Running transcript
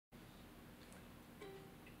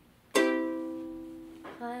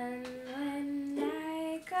And when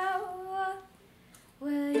I grow up,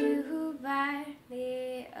 will you buy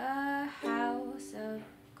me a house of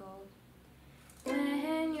gold?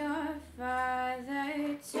 When your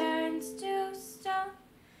father turns to stone,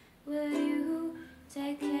 will you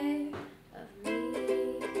take care of me?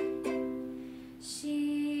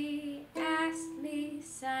 She asked me,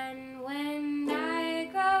 son, when I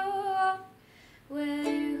grow up, will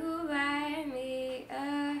you buy me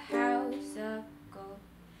a house of gold?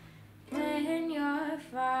 When your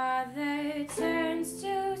father turns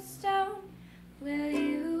to stone, will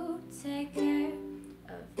you take care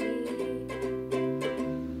of me?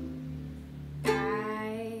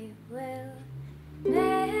 I will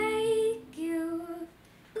make you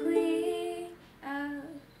queen of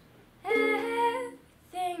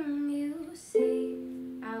everything you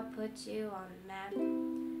see. I'll put you on the map.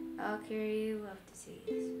 I'll cure you of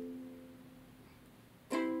disease.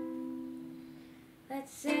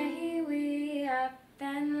 Let's say we up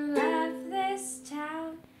and left this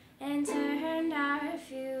town and turned our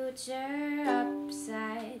future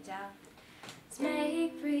upside down. Let's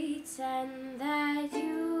make pretend that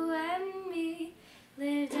you and me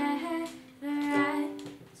lived ever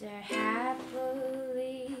after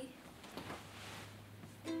happily.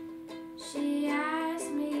 She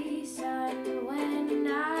asked me, son, when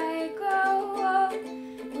I grow up,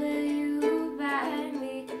 will you buy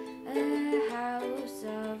me a house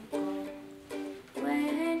of gold?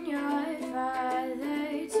 When your father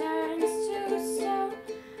turns to stone,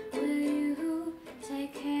 will you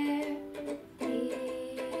take care of me?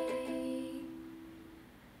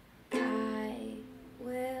 I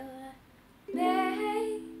will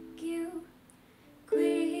make you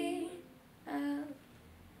queen of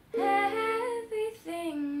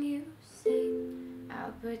everything you see.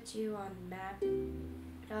 I'll put you on the map.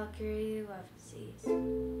 I'll cure you of disease.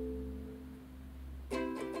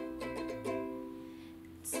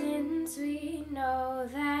 Since we know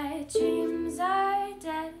that dreams are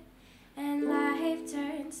dead and life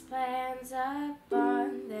turns plans up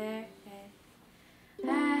on their head,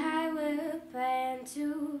 I will plan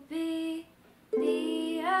to be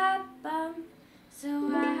a bum, so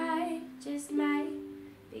I just might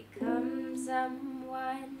become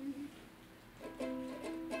someone.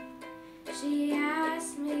 She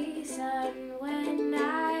asked me, son, when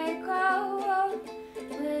I grow old,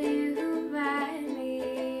 will you buy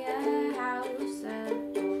me a house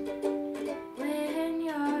of gold? When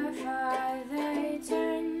your father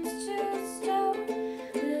turns to stone,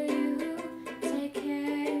 will you take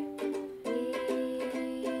care of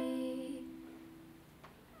me?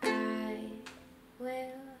 I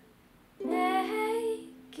will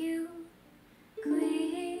make you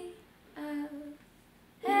queen of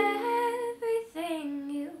everything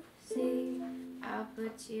you see. I'll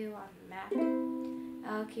put you on the map.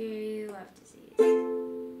 I'll cure you of disease.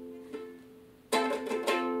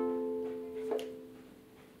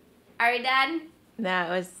 Are we done? That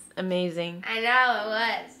was amazing. I know it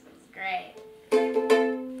was. It's great.